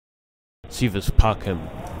Sie wir's packen.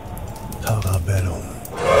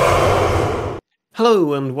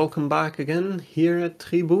 Hello and welcome back again here at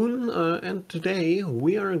Tribun, and today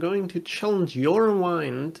we are going to challenge your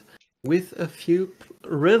mind with a few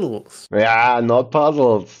riddles. Yeah, not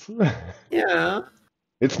puzzles. Yeah.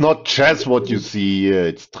 It's not chess what you see here,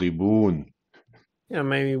 it's Tribun. Yeah,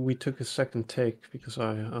 maybe we took a second take because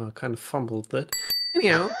I kind of fumbled that.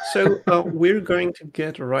 Anyhow, so we're going to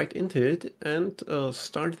get right into it and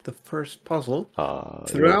start the first puzzle.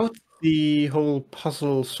 Throughout the whole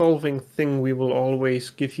puzzle solving thing, we will always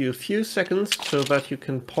give you a few seconds so that you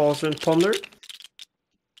can pause and ponder.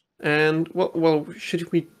 And, well, should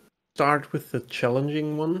we start with the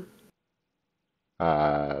challenging one?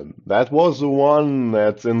 That was the one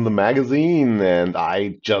that's in the magazine, and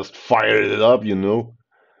I just fired it up, you know.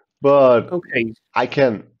 But Okay. I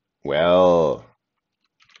can... Well...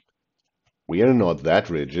 We are not that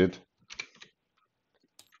rigid.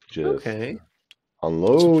 Just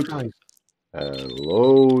unload, Surprise. and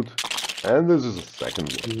load, and this is the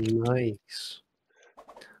second one. Nice.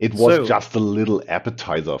 It was just a little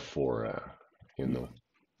appetizer for, you know.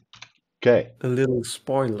 Okay. A little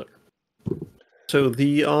spoiler. So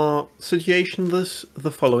the situation is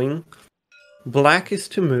the following. Black is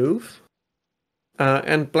to move,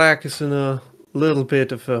 and black is in a little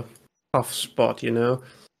bit of a tough spot, you know.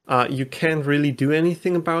 You can't really do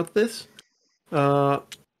anything about this.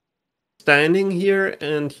 Standing here,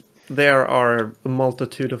 and there are a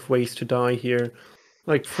multitude of ways to die here.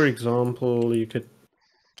 Like, for example, you could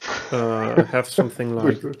have something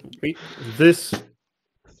like this,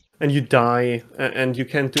 and you die, and you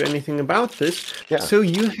can't do anything about this. Yeah. So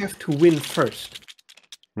you have to win first.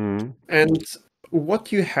 And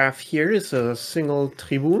what you have here is a single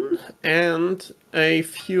Tribun and a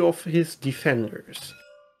few of his defenders.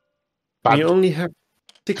 But you only have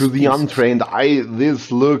 6 to the pieces. untrained eye,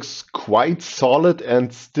 this looks quite solid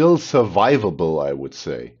and still survivable, I would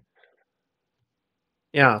say.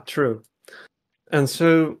 Yeah, true. And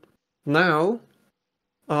so now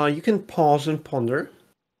you can pause and ponder,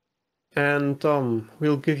 and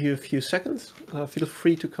we'll give you a few seconds. Feel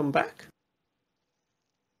free to come back.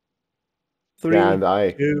 3,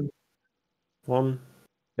 2, 1.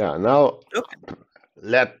 Yeah, now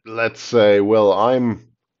let's say, well,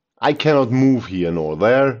 I cannot move here nor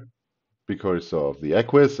there because of the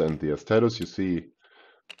equus and the status. You see,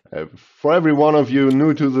 for every one of you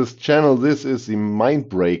new to this channel, this is the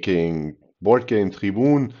mind-breaking board game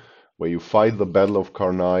Tribun, where you fight the Battle of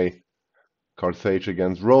Carthage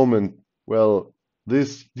against Rome, and well,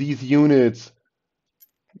 these units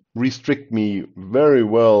restrict me very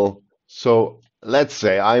well. So let's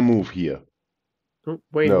say I move here. Oh,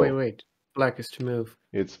 wait. Black is to move.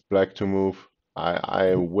 It's black to move.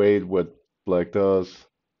 I wait what black does.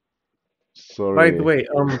 Sorry. By the way,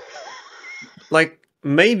 like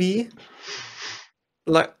maybe,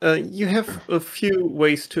 like you have a few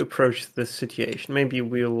ways to approach this situation. Maybe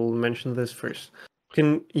we'll mention this first. You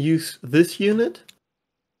can use this unit,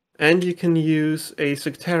 and you can use a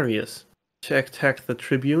Sectarius to attack the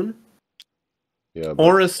Tribune,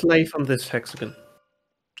 or a slave on this hexagon.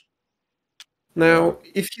 Now,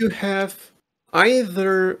 if you have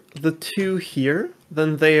either the two here,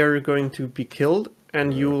 then they are going to be killed,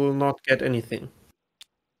 and you will not get anything.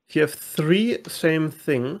 If you have 3, same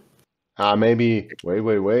thing. Maybe,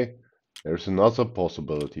 wait. There's another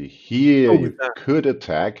possibility. Here you could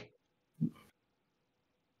attack.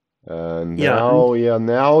 And now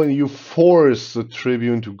you force the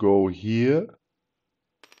Tribune to go here.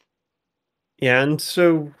 Yeah, and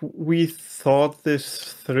so we thought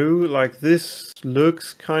this through. Like, this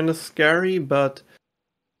looks kind of scary, but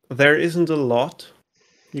there isn't a lot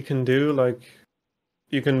you can do. Like,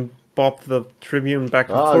 you can bop the Tribune back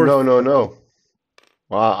and forth. No.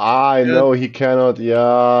 Well, I know he cannot,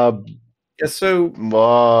 Yeah, so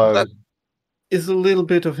that is a little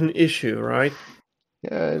bit of an issue, right?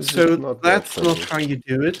 Yeah, so that's not how you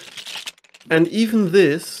do it. And even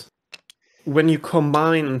this, when you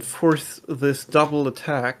combine and force this double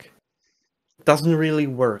attack, doesn't really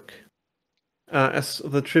work. As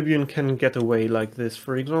the Tribune can get away like this,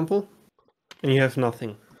 for example, and you have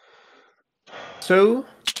nothing. So,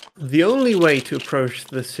 the only way to approach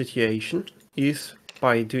this situation is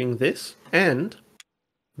by doing this and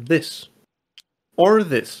this. Or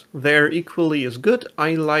this. They're equally as good.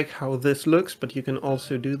 I like how this looks, but you can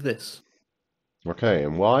also do this. Okay,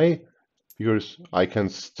 and why? Because I can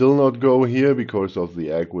still not go here because of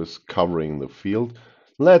the equus covering the field.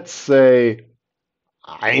 Let's say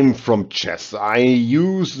I'm from chess. I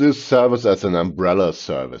use this service as an umbrella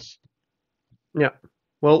service. Yeah.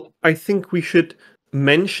 Well, I think we should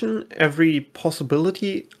mention every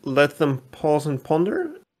possibility, let them pause and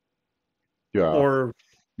ponder? Yeah. Or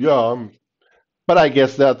Yeah, but I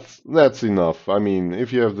guess that's enough. I mean,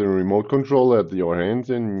 if you have the remote control at your hands,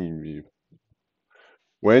 and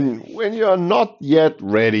when you are not yet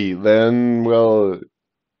ready, then well,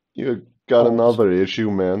 you got pause. another issue,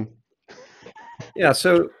 man. Yeah,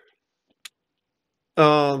 so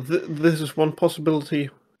this is one possibility.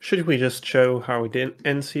 Should we just show how it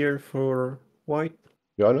ends here for white?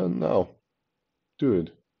 I don't know. Do it.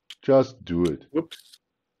 Just do it. Whoops.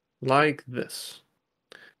 Like this.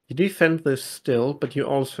 You defend this still, but you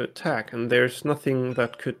also attack, and there's nothing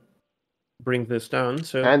that could bring this down,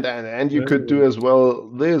 so... And you could do as well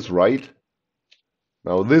this, right?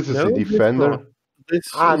 Now this is the No, this not. defender. This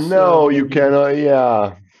Ah, is... no, you cannot.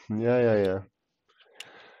 Yeah. Yeah.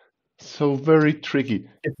 So very tricky.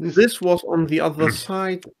 If this was on the other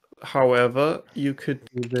side, however, you could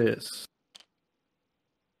do this.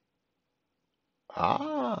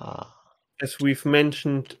 Ah. As we've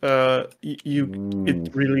mentioned, it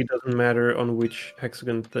really doesn't matter on which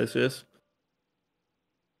hexagon this is.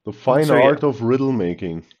 The fine art of riddle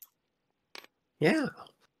making. Yeah.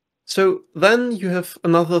 So then you have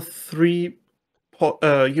another you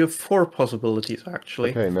have 4 possibilities, actually.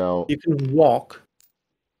 Okay, now... You can walk.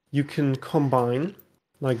 You can combine,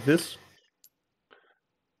 like this.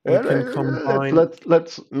 You can combine...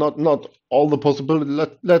 Let's not all the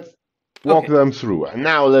possibilities. Let's walk them through. And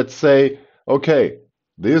now let's say, okay,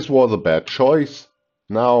 this was a bad choice.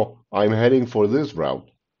 Now I'm heading for this route.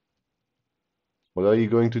 What are you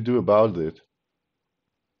going to do about it?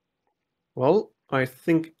 Well, I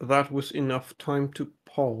think that was enough time to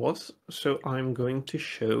pause, so I'm going to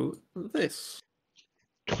show this.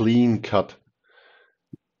 Clean cut.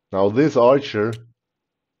 Now this archer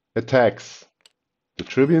attacks the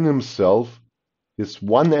Tribune himself, his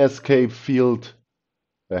one escape field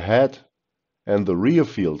ahead, and the rear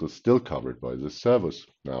field is still covered by the servus.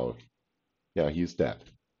 Now, yeah, he's dead.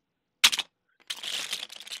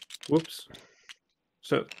 Whoops.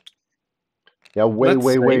 So... Yeah, wait.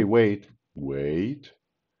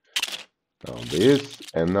 Now this,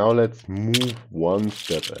 and now let's move one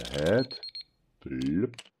step ahead.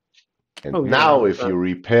 And now if you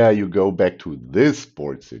repair, you go back to this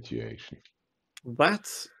board situation.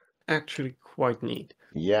 That's actually quite neat.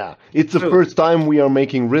 Yeah, it's the first time we are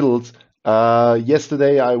making riddles.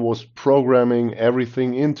 Yesterday I was programming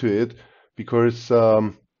everything into it because,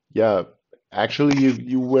 yeah, actually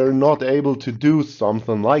you were not able to do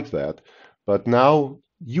something like that. But now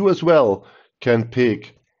you as well can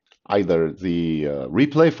pick either the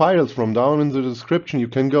replay files from down in the description. You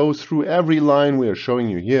can go through every line we are showing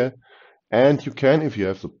you here. And you can, if you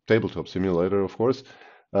have the tabletop simulator, of course,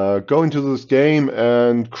 go into this game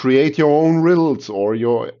and create your own riddles or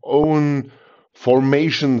your own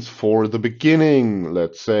formations for the beginning.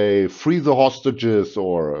 Let's say free the hostages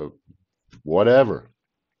or whatever.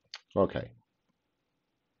 Okay.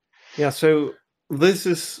 Yeah, so this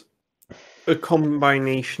is a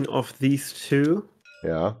combination of these two.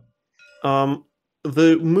 Yeah.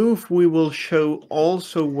 The move we will show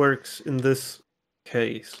also works in this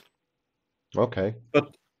case. Okay.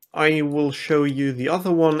 But I will show you the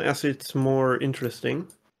other one as it's more interesting.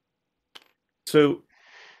 So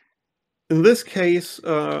in this case,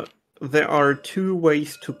 there are 2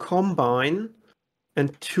 ways to combine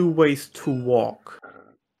and 2 ways to walk.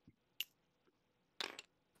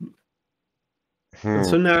 And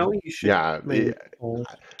so now you should... Yeah.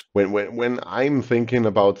 When I'm thinking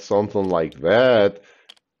about something like that,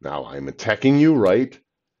 now I'm attacking you, right?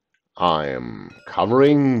 I am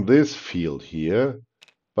covering this field here,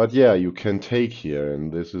 but yeah, you can take here,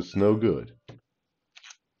 and this is no good.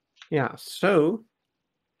 Yeah, so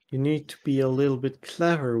you need to be a little bit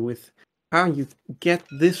clever with how you get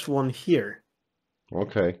this one here.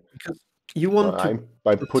 Okay. Because you want to...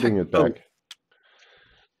 by putting it back.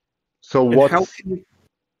 So what? How can you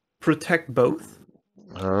protect both?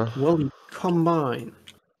 Well, you combine.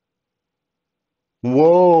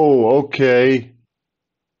 Whoa, okay.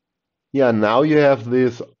 Yeah, now you have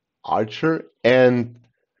this archer, and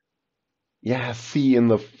yeah, see, in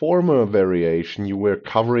the former variation, you were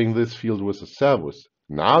covering this field with a servus.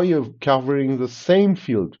 Now you're covering the same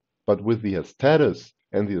field, but with the Aesthetus,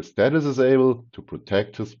 and the Aesthetus is able to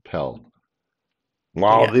protect his pal.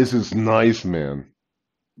 Wow, yeah. This is nice, man.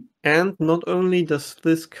 And not only does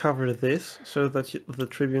this cover this, so that the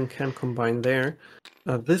Tribune can combine there,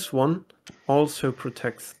 this one also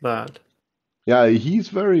protects that. Yeah, he's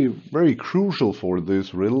very, very crucial for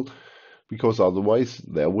this riddle, because otherwise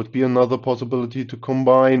there would be another possibility to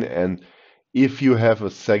combine, and if you have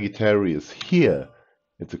a Sagittarius here,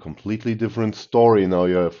 it's a completely different story. Now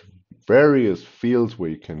you have various fields where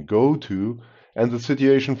you can go to, and the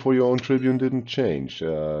situation for your own Tribune didn't change.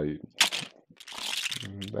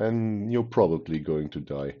 Then you're probably going to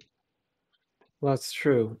die. That's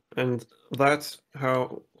true. And that's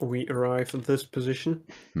how we arrive at this position.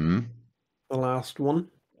 Hmm? The last one.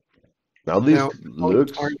 Now this Now,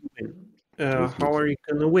 looks... how are you win? This How looks... are you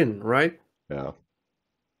gonna win, right? Yeah.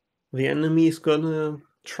 The enemy is gonna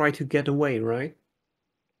try to get away, right?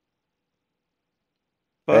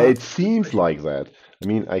 It But seems like that. I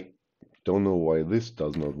mean, I don't know why this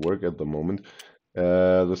does not work at the moment.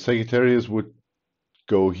 The Secretariats would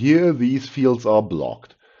go here. These fields are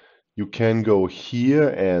blocked. You can go here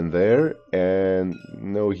and there, and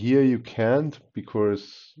no, here you can't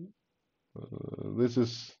because this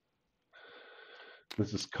is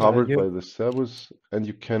covered by the Sabus, and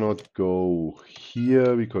you cannot go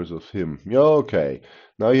here because of him. Yeah, okay.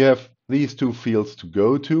 Now you have these two fields to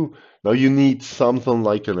go to. Now you need something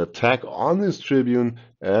like an attack on this Tribune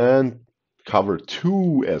and cover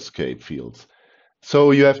two escape fields.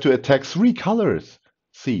 So you have to attack three colors.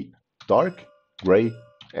 See, dark, gray,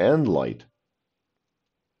 and light.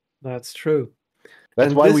 that's true.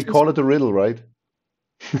 That's why we call it a riddle, right?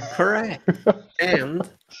 Correct. And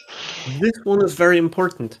this one is very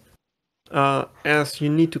important, as you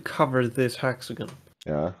need to cover this hexagon.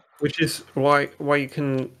 Yeah. Which is why you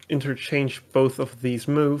can interchange both of these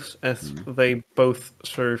moves, as they both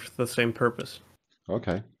serve the same purpose.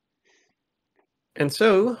 Okay. And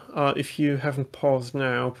so, if you haven't paused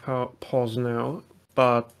now, pause now.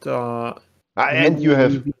 But and you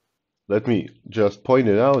have... Let me just point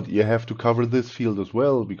it out, you have to cover this field as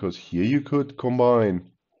well, because here you could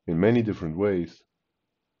combine in many different ways.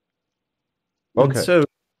 Okay. And so,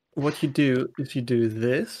 what you do is you do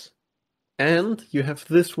this, and you have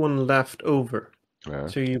this one left over. Yeah.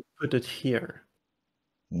 So you put it here.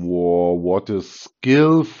 Whoa, what a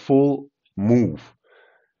skillful move.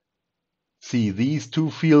 See, these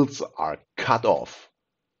two fields are cut off.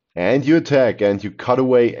 And you attack, and you cut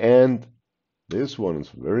away, and this one is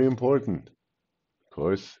very important. Of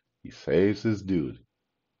course, he saves his dude.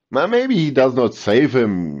 Now, maybe he does not save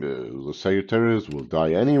him. The Secretariats will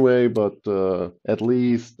die anyway, but at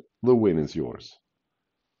least the win is yours.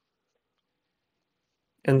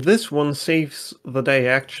 And this one saves the day,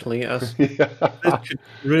 actually, as this could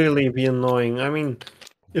really be annoying. I mean,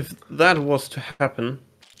 if that was to happen...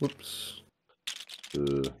 Whoops.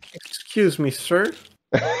 Excuse me, sir?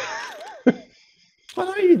 What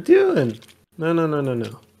are you doing?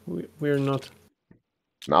 No. We're not...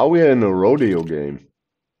 Now we're in a rodeo game.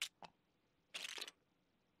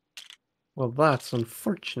 Well, that's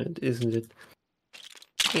unfortunate, isn't it?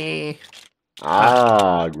 Great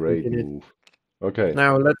move. Okay.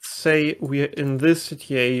 Now, let's say in this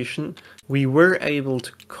situation, we were able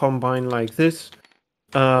to combine like this,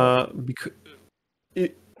 because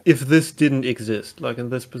if this didn't exist, like in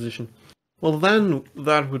this position, well, then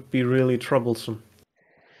that would be really troublesome,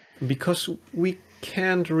 because we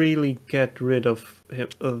can't really get rid of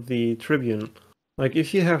the Tribune. Like,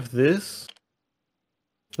 if you have this,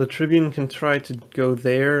 the Tribune can try to go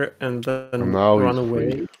there and then run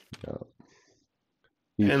away. Free. Yeah.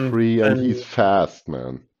 He's free and he's fast,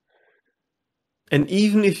 man. And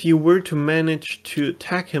even if you were to manage to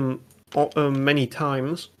attack him many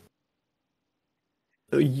times,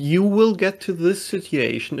 you will get to this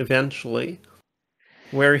situation eventually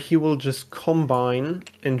where he will just combine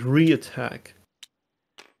and re-attack.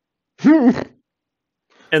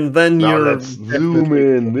 And then now let's zoom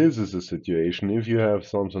in. This is a situation. If you have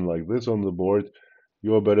something like this on the board,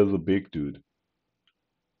 you are better the big dude.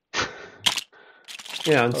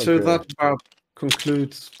 Yeah, and so that about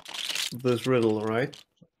concludes this riddle, right?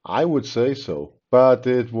 I would say so. But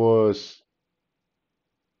this was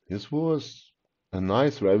a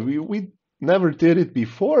nice ride. We never did it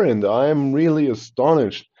before, and I'm really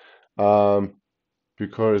astonished.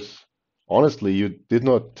 Because honestly, you did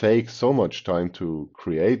not take so much time to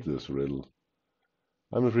create this riddle.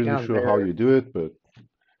 I'm not really sure how you do it, but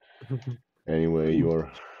anyway,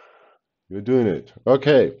 you're doing it.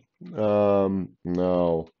 Okay.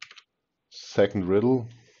 Now, second riddle.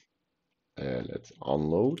 Let's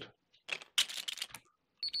unload.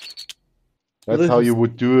 That's how you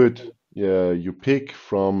would do it. Yeah, you pick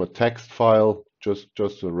from a text file,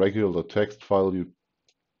 just a regular text file. You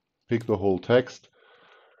pick the whole text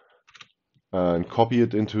and copy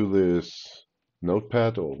it into this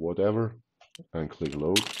notepad or whatever, and click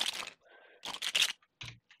load.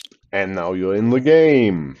 And now you're in the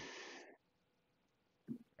game.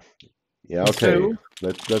 Yeah, okay. So,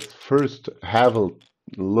 let's first have a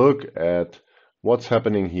look at what's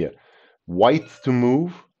happening here. white to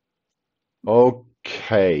move.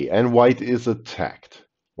 Okay, and white is attacked.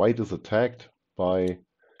 White is attacked by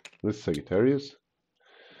this Sagittarius.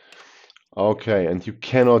 Okay, and you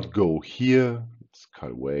cannot go here. Let's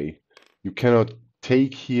cut away. You cannot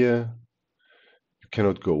take here. You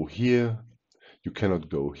cannot go here. You cannot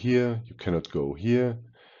go here. You cannot go here.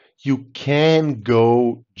 You can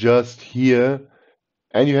go just here,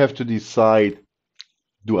 and you have to decide,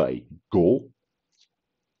 do I go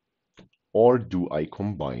or do I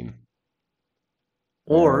combine?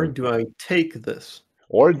 Or do I take this?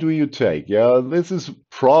 Or do you take? Yeah, this is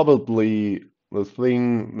probably the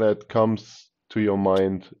thing that comes to your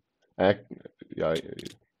mind. Yeah,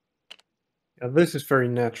 this is very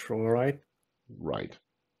natural, right? right.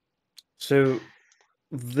 So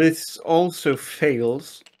this also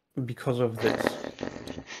fails because of this.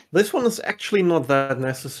 This one is actually not that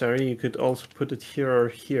necessary. You could also put it here or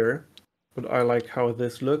here, but I like how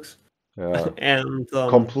this looks. Yeah. And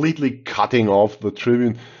completely cutting off the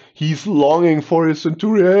Tribune. He's longing for his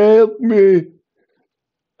Centurion. Help me!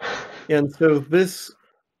 And so this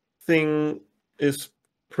thing is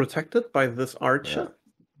protected by this archer.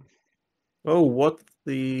 Yeah. Oh, what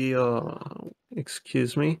the...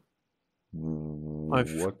 excuse me.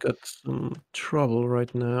 I've got some trouble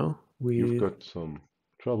right now. You've got some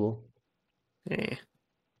trouble?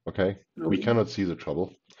 Okay, we cannot see the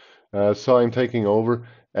trouble. So I'm taking over,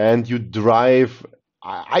 and you drive...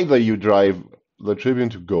 Either you drive the Tribune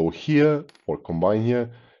to go here, or combine here,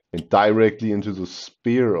 and directly into the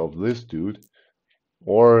spear of this dude.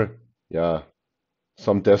 Or, yeah,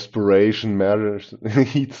 some desperation matters.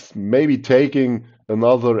 He's maybe taking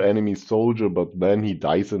another enemy soldier, but then he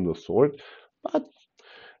dies in the sword. But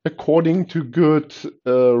according to good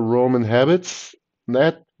Roman habits,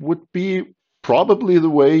 that would be probably the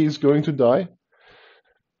way he's going to die.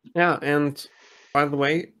 Yeah, and by the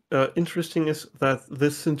way, interesting is that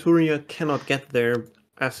this Centuria cannot get there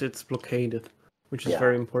as it's blockaded, which is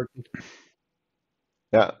very important.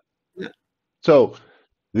 Yeah. So,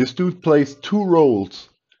 this dude plays two roles.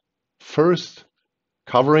 First,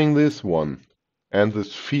 covering this one, and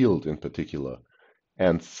this field in particular.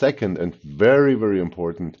 And second, and very, very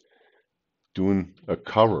important, doing a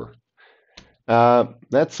cover.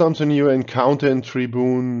 That's something you encounter in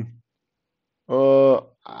Tribun,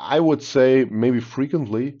 I would say maybe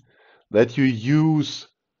frequently, that you use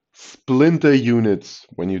splinter units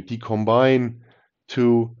when you decombine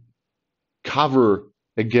to cover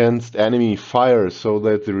against enemy fire so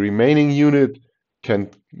that the remaining unit can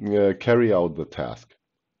carry out the task.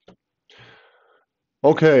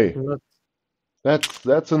 Okay,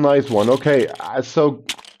 that's a nice one. Okay, so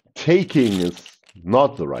taking is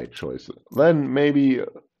not the right choice. Then maybe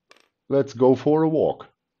let's go for a walk.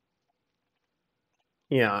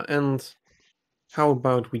 Yeah, and how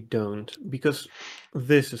about we don't? Because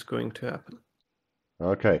this is going to happen.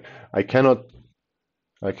 Okay, I cannot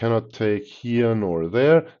take here nor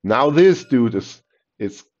there. Now this dude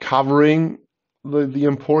is covering the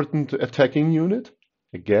important attacking unit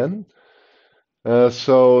again.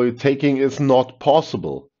 So taking is not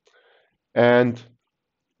possible. And,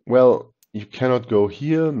 well, you cannot go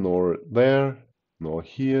here, nor there, nor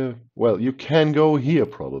here. Well, you can go here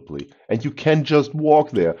probably. And you can just walk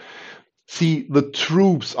there. See, the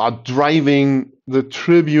troops are driving the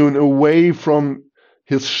Tribune away from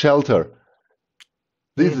his shelter.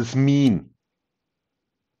 This is mean.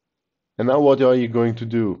 And now what are you going to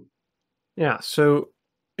do? Yeah, so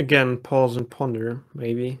again, pause and ponder,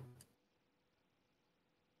 maybe.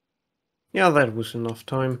 Yeah, that was enough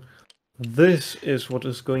time. This is what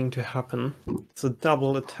is going to happen. It's a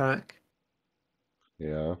double attack.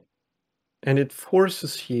 Yeah. And it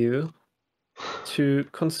forces you to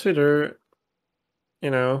consider,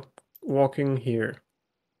 walking here,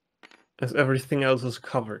 as everything else is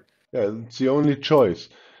covered. Yeah, it's the only choice.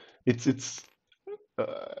 It's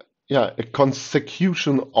a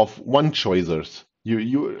consecution of one choices.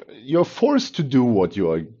 You're forced to do what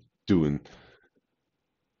you are doing.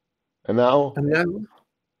 And now,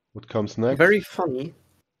 what comes next? Very funny.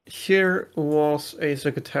 Here was a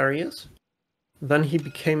Sagittarius. Then he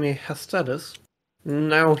became a Hastadus.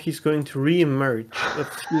 Now he's going to re-emerge a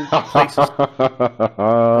few places.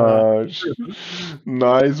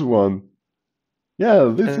 Nice one. Yeah,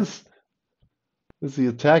 this is the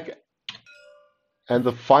attack and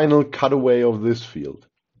the final cutaway of this field.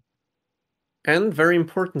 And very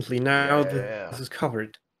importantly, now this is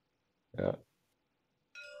covered. Yeah.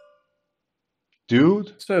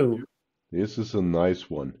 Dude, so this is a nice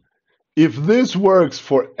one. If this works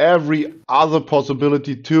for every other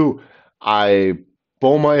possibility too, I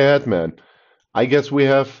bow my head, man. I guess we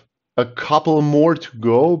have a couple more to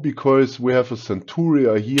go because we have a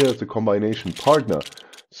Centuria here as a combination partner.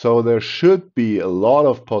 So there should be a lot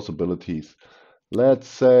of possibilities. Let's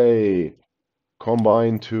say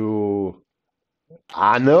combine to...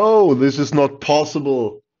 no, this is not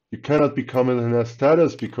possible. You cannot become an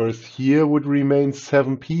status because here would remain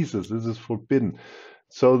 7 pieces. This is forbidden.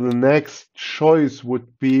 So the next choice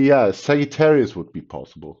would be, Sagittarius would be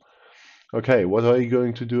possible. Okay, what are you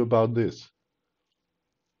going to do about this?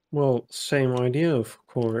 Well, same idea, of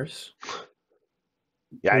course.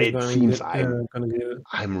 Yeah, it seems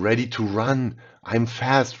I'm ready to run. I'm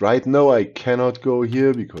fast, right? No, I cannot go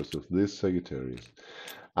here because of this Sagittarius.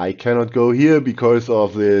 I cannot go here because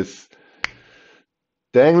of this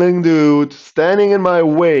dangling dude standing in my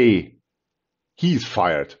way. He's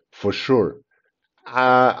fired, for sure.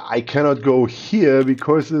 I cannot go here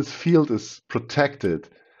because this field is protected.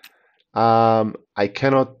 I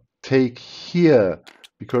cannot take here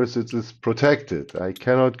because it is protected. I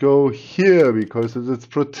cannot go here because it is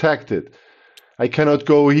protected. I cannot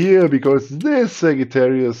go here because this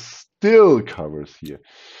Sagittarius still covers here.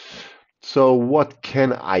 So what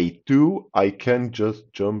can I do? I can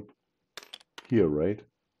just jump here, right?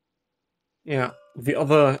 Yeah, the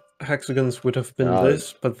other hexagons would have been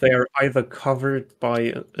this, but they are either covered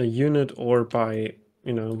by a unit or by,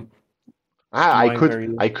 you know. I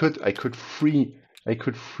could free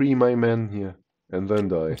my men here and then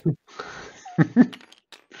die.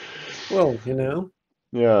 Well, you know.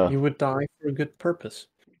 Yeah. You would die for a good purpose.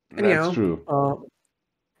 Anyhow, that's true.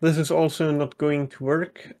 This is also not going to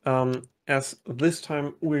work, as this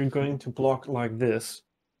time we're going to block like this.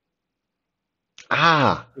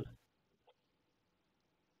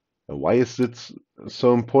 Why is it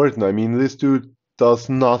so important? I mean, this dude does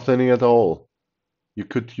nothing at all. You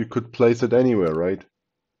could place it anywhere, right?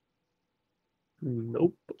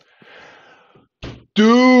 Nope.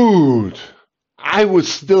 Dude! I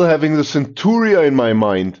was still having the Centuria in my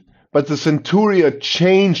mind, but the Centuria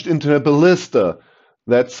changed into a ballista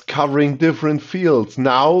that's covering different fields.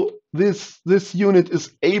 Now this unit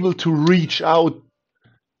is able to reach out,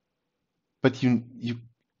 but you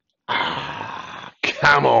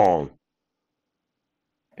come on.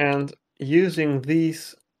 And using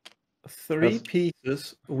these 3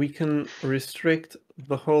 pieces, we can restrict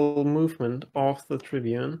the whole movement of the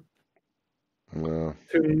Tribune to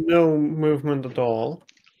no movement at all.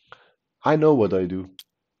 I know what I do.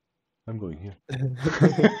 I'm going here.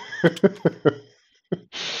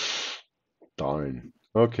 Darn.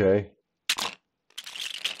 Okay.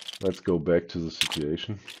 Let's go back to the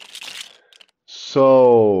situation.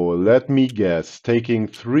 So, let me guess. Taking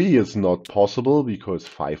 3 is not possible because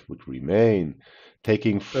 5 would remain.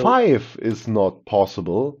 Taking 5 is not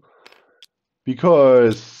possible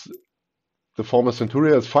because the former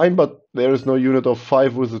Centuria is fine, but there is no unit of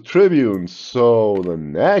 5 with a Tribune. So the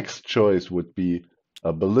next choice would be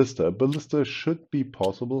a ballista. A ballista should be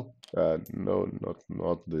possible. No,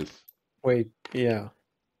 not this. Wait, yeah.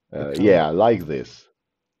 Yeah, like this.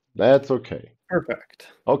 That's okay. Perfect.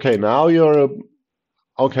 Okay, now you're...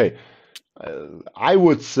 Okay, I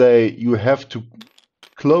would say you have to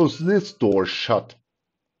close this door shut.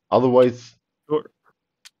 Otherwise,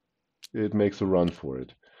 it makes a run for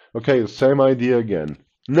it. Okay, same idea again.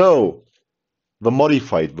 No, the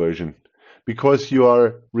modified version. Because you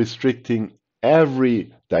are restricting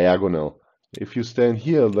every diagonal. If you stand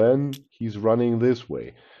here, then he's running this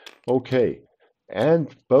way. Okay,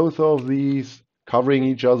 and both of these covering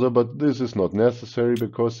each other, but this is not necessary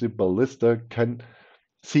because the ballista can...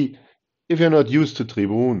 See, if you're not used to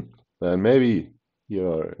Tribun, then maybe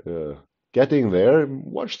you're getting there,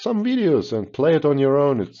 watch some videos and play it on your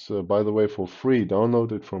own. It's, by the way, for free.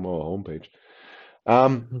 Download it from our homepage.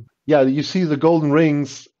 Yeah, you see the golden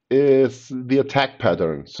rings is the attack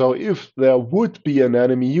pattern. So if there would be an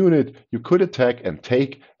enemy unit, you could attack and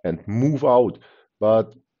take and move out.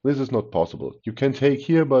 But this is not possible. You can take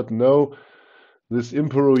here, but no, this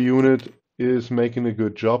Impero unit is making a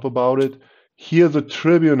good job about it. Here the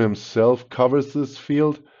Tribune himself covers this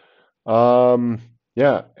field.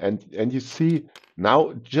 Yeah, and you see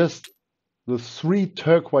now just the 3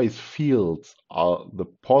 turquoise fields are the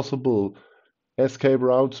possible escape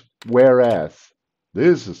routes, whereas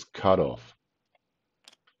this is cut off.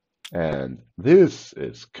 And this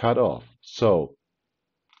is cut off. So,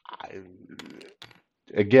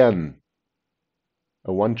 again,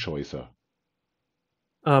 a one-choicer.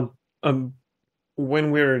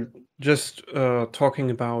 When we're just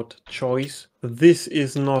talking about choice, this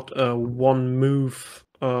is not one move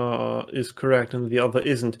is correct and the other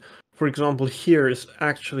isn't. For example, here is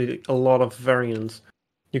actually a lot of variance.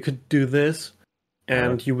 You could do this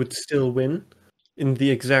and you would still win in the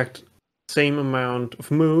exact same amount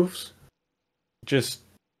of moves, just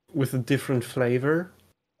with a different flavor.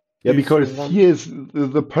 Yeah, because here's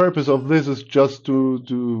the purpose of this is just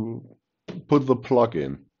to put the plug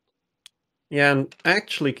in. Yeah, and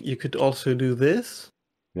actually you could also do this.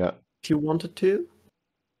 Yeah. If you wanted to.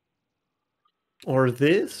 Or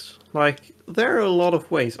this. Like, there are a lot of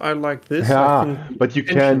ways. I like this. Yeah, I think but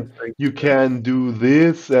you can do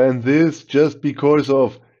this and this just because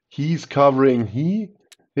of he's covering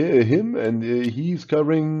him and he's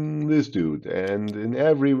covering this dude, and in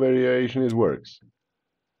every variation it works.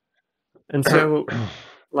 And so,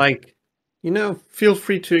 like, feel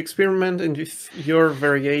free to experiment, and if your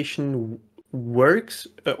variation works,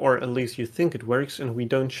 or at least you think it works, and we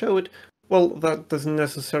don't show it, well, that doesn't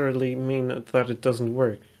necessarily mean that it doesn't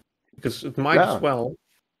work, because it might as well.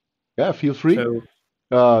 Yeah, feel free. So,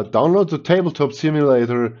 download the Tabletop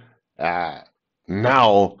Simulator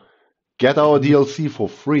now. Get our DLC for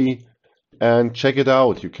free and check it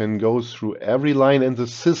out. You can go through every line, and the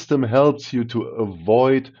system helps you to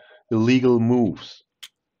avoid illegal moves.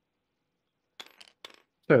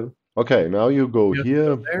 So, okay, now you go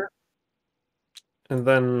here. Go there. And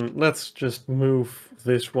then let's just move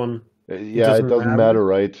this one. Yeah, it doesn't matter,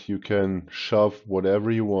 right? You can shove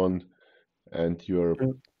whatever you want, and you're.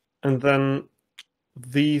 And then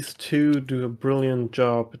these two do a brilliant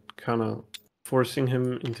job at kind of forcing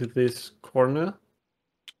him into this corner.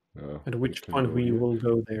 At which point we will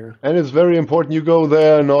go there. And it's very important you go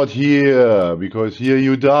there, not here, because here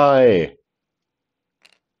you die.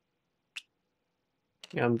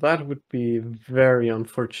 And that would be very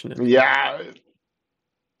unfortunate. Yeah.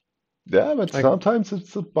 Yeah, but sometimes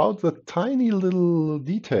it's about the tiny little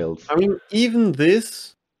details. I mean, even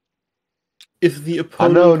this, if the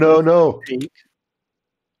opponent no.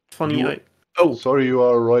 Funny, sorry, you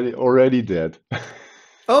are already dead.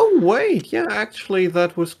 Oh, wait, yeah, actually,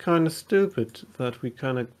 that was kind of stupid that we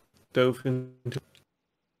kind of dove into.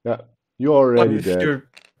 Yeah, you're already dead.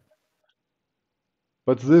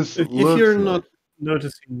 But this if you're not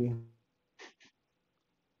noticing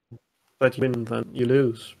that you win, then you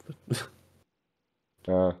lose.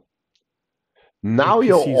 Now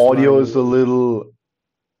your audio is a little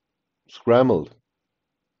scrambled.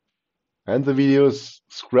 And the video is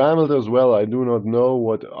scrambled as well. I do not know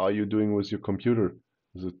what are you doing with your computer.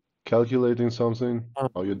 Is it calculating something?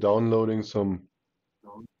 Are you downloading some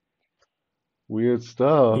weird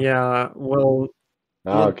stuff? Yeah, well...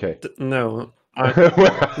 okay. No, I'm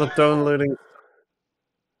not downloading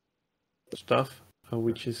stuff,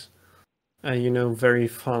 which is, very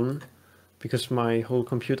fun, because my whole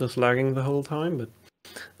computer's lagging the whole time, but...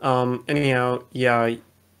 anyhow, yeah,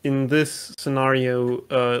 in this scenario,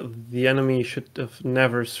 the enemy should have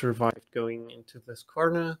never survived going into this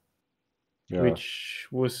corner. Yeah. Which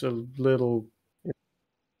was a little...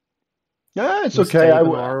 Yeah, it's okay.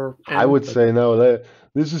 I would say no.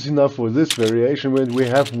 This is enough for this variation. When we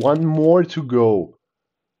have one more to go,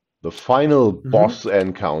 the final boss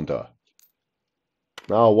encounter.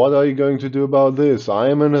 Now, what are you going to do about this? I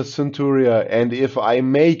am in a Centuria, and if I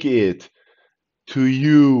make it to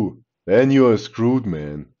you, then you are screwed,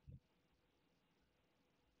 man.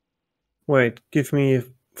 Wait, give me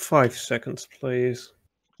 5 seconds, please.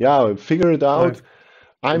 Yeah, figure it out.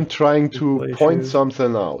 I'm trying to point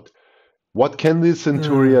something out. What can this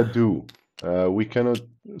Centuria do? We cannot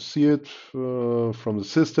see it from the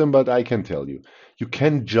system, but I can tell you. You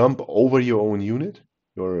can jump over your own unit.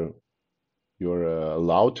 You're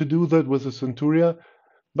allowed to do that with the Centuria,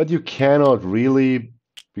 but you cannot really,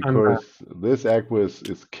 because this Aquis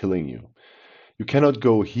is killing you. You cannot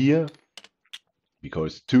go here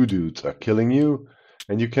because 2 dudes are killing you,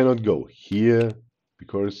 and you cannot go here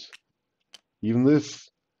because even this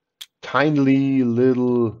tiny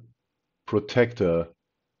little protector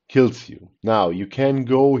kills you. Now, you can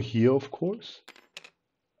go here, of course.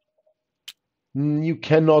 You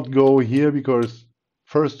cannot go here because,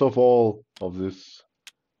 first of all, of this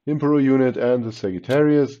Emperor unit and the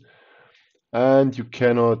Sagittarius, and you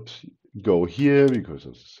cannot go here because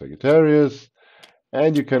of the Sagittarius,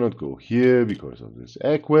 and you cannot go here because of this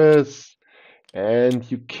Aquis, and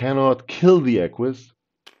you cannot kill the Aquis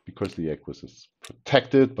because the Aquis is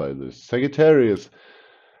protected by the Sagittarius,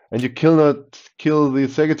 and you cannot kill the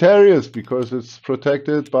Sagittarius because it's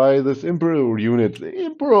protected by this Emperor unit. The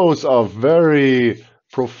Emperors are very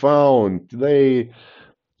profound. They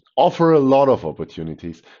offer a lot of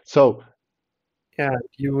opportunities. So, yeah,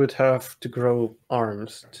 you would have to grow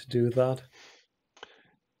arms to do that.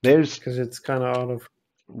 Because it's kind of out of...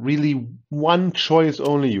 really one choice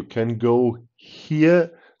only. You can go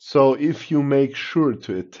here. So if you make sure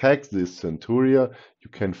to attack this Centuria, you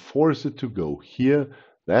can force it to go here.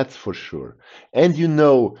 That's for sure. And you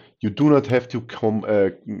know, you do not have to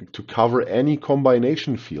cover any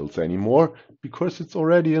combination fields anymore because it's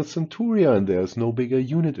already a Centuria and there's no bigger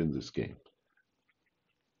unit in this game.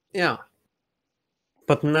 Yeah.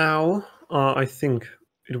 But now, I think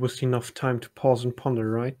it was enough time to pause and ponder,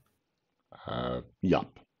 right?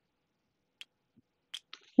 Yup.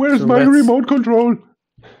 Where's So my remote control?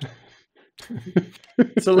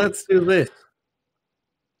 So let's do this.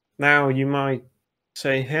 Now you might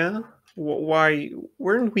say, huh? Why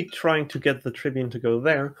weren't we trying to get the Tribune to go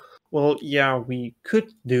there? Well, yeah, we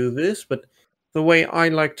could do this, but the way I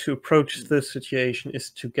like to approach this situation is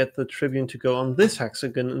to get the Tribune to go on this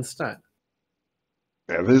hexagon instead.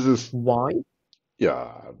 Yeah, this is... Why?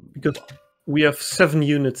 Yeah. Because we have 7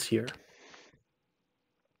 units here.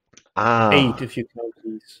 8 if you count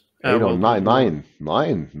these. 8 or 9,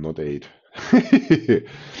 9, not 8.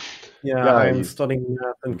 Yeah, I am studying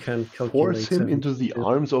math and can calculate. Force him into the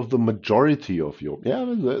arms of the majority of your...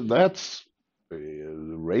 Yeah, that's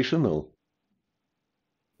rational.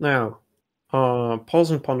 Now, pause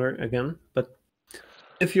and ponder again, but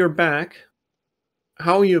if you're back,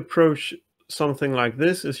 how you approach something like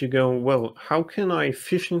this is you go, well, how can I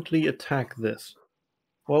efficiently attack this?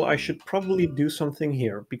 Well, I should probably do something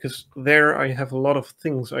here, because there I have a lot of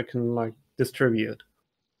things I can, like, distribute.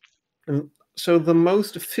 And so the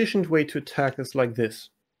most efficient way to attack is like this.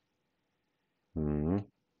 Mm-hmm.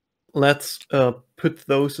 Let's put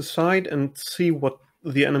those aside and see what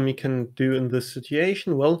the enemy can do in this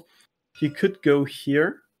situation. Well, he could go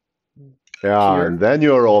here. Yeah, here, and then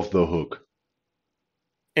you're off the hook.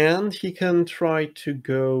 And he can try to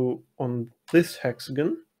go on this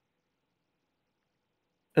hexagon.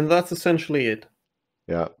 And that's essentially it.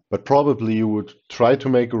 Yeah, but probably you would try to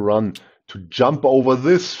make a run to jump over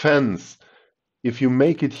this fence. If you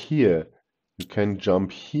make it here, you can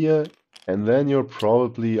jump here, and then you're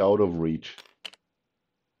probably out of reach.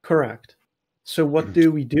 Correct. So what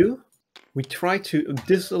do? We try to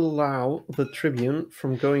disallow the Tribune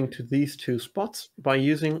from going to these 2 spots by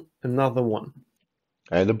using another one.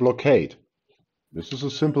 And a blockade. This is a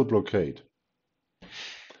simple blockade.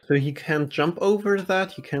 So he can't jump over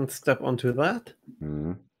that, he can't step onto that.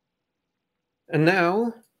 Mm-hmm. And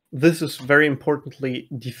now, this is very importantly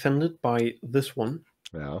defended by this one.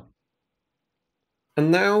 Yeah.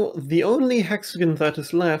 And now, the only hexagon that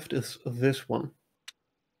is left is this one.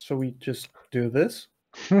 So we just do this.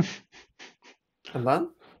 And then?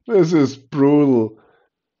 This is brutal.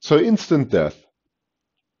 So instant death.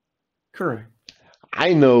 Correct.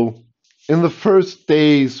 I know. In the first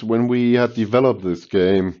days when we had developed this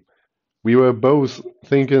game, we were both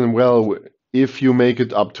thinking, well, if you make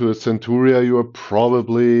it up to a Centuria, you are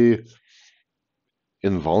probably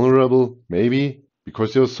invulnerable, maybe,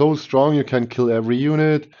 because you're so strong you can kill every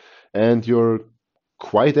unit, and you're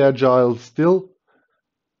quite agile still.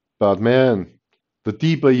 But man, the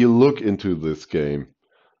deeper you look into this game,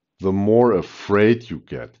 the more afraid you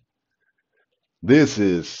get. This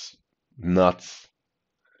is nuts.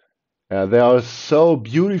 There are so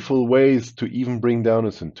beautiful ways to even bring down a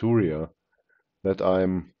Centuria that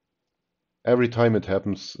I'm, every time it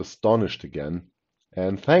happens, astonished again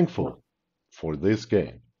and thankful for this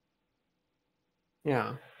game.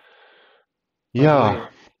 Yeah. Yeah.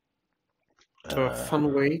 So a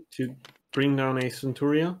fun way to bring down a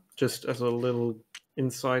Centuria, just as a little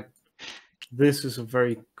insight, this is a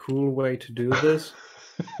very cool way to do this.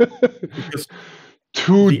 Because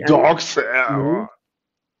 2 dogs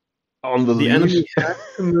on the leash. Enemy has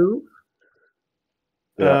to move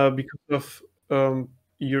because of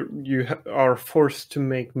you are forced to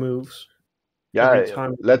make moves. Yeah, every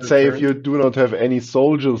time let's say if you do not have any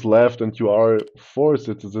soldiers left and you are forced,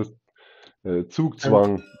 it is a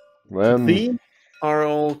Zugzwang. Then these are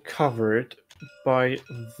all covered by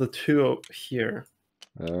the 2 here.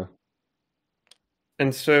 Yeah.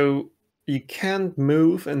 And so you can't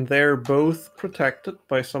move, and they're both protected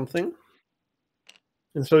by something.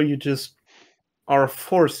 And so you just are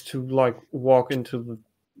forced to, like, walk into the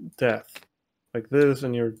death like this,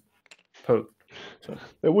 and you're poked. So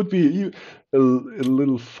that would be a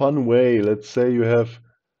little fun way. Let's say you have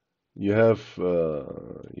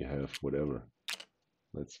whatever.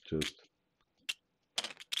 Let's just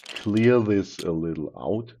clear this a little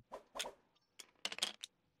out.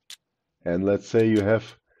 And let's say you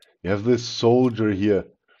have this soldier here,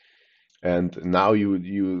 and now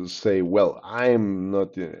you say, well, I'm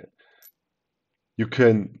not. You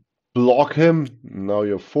can block him. Now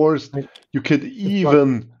you're forced. You could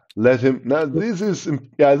even let him. Now this is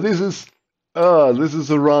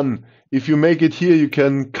a run. If you make it here, you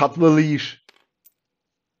can cut the leash.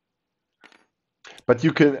 But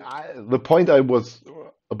you can. The point I was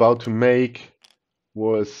about to make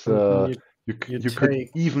was you could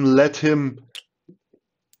even let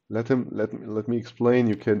me explain.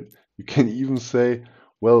 You can even say,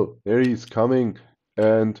 well, there he's coming,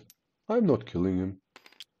 and I'm not killing him.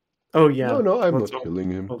 Oh yeah. No, I'm not killing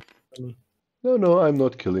him. No, I'm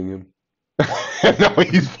not killing him. And now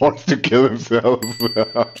he's forced to kill himself.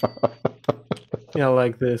 Yeah,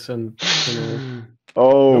 like this, and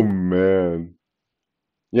oh man.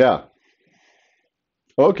 Yeah.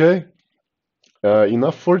 Okay.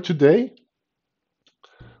 Enough for today.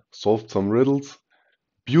 Solved some riddles.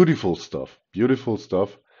 Beautiful stuff. Beautiful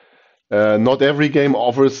stuff. Not every game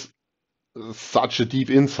offers such a deep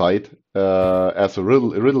insight as a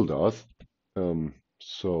riddle does.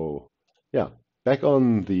 So, yeah, back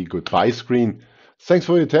on the goodbye screen. Thanks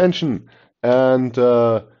for your attention. And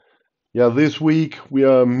yeah, this week we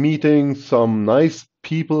are meeting some nice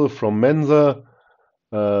people from Mensa,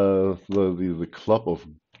 the club of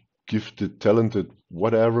gifted, talented,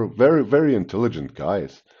 whatever, very, very intelligent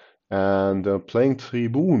guys, and playing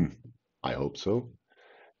Tribun. I hope so.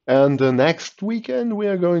 And next weekend we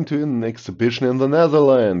are going to an exhibition in the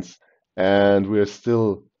Netherlands, and we are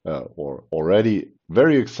still or already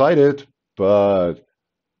very excited. But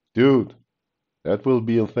dude, that will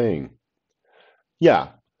be a thing. Yeah.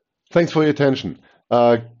 Thanks for your attention.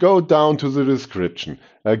 Go down to the description.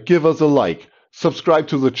 Give us a like. Subscribe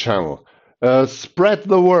to the channel. Spread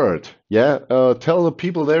the word. Yeah. Tell the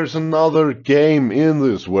people there's another game in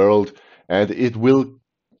this world, and it will.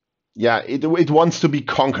 Yeah. It wants to be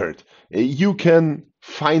conquered. You can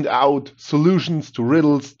find out solutions to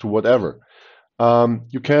riddles to whatever.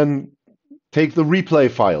 You can take the replay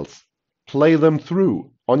files, play them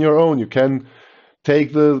through on your own. You can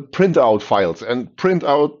take the printout files and print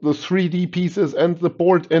out the 3D pieces and the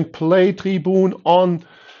board and play Tribun on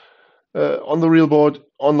the real board,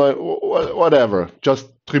 online, whatever. Just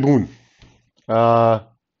Tribun.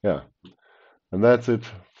 Yeah. And that's it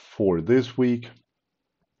for this week.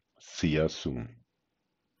 See ya soon.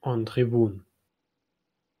 On Tribun.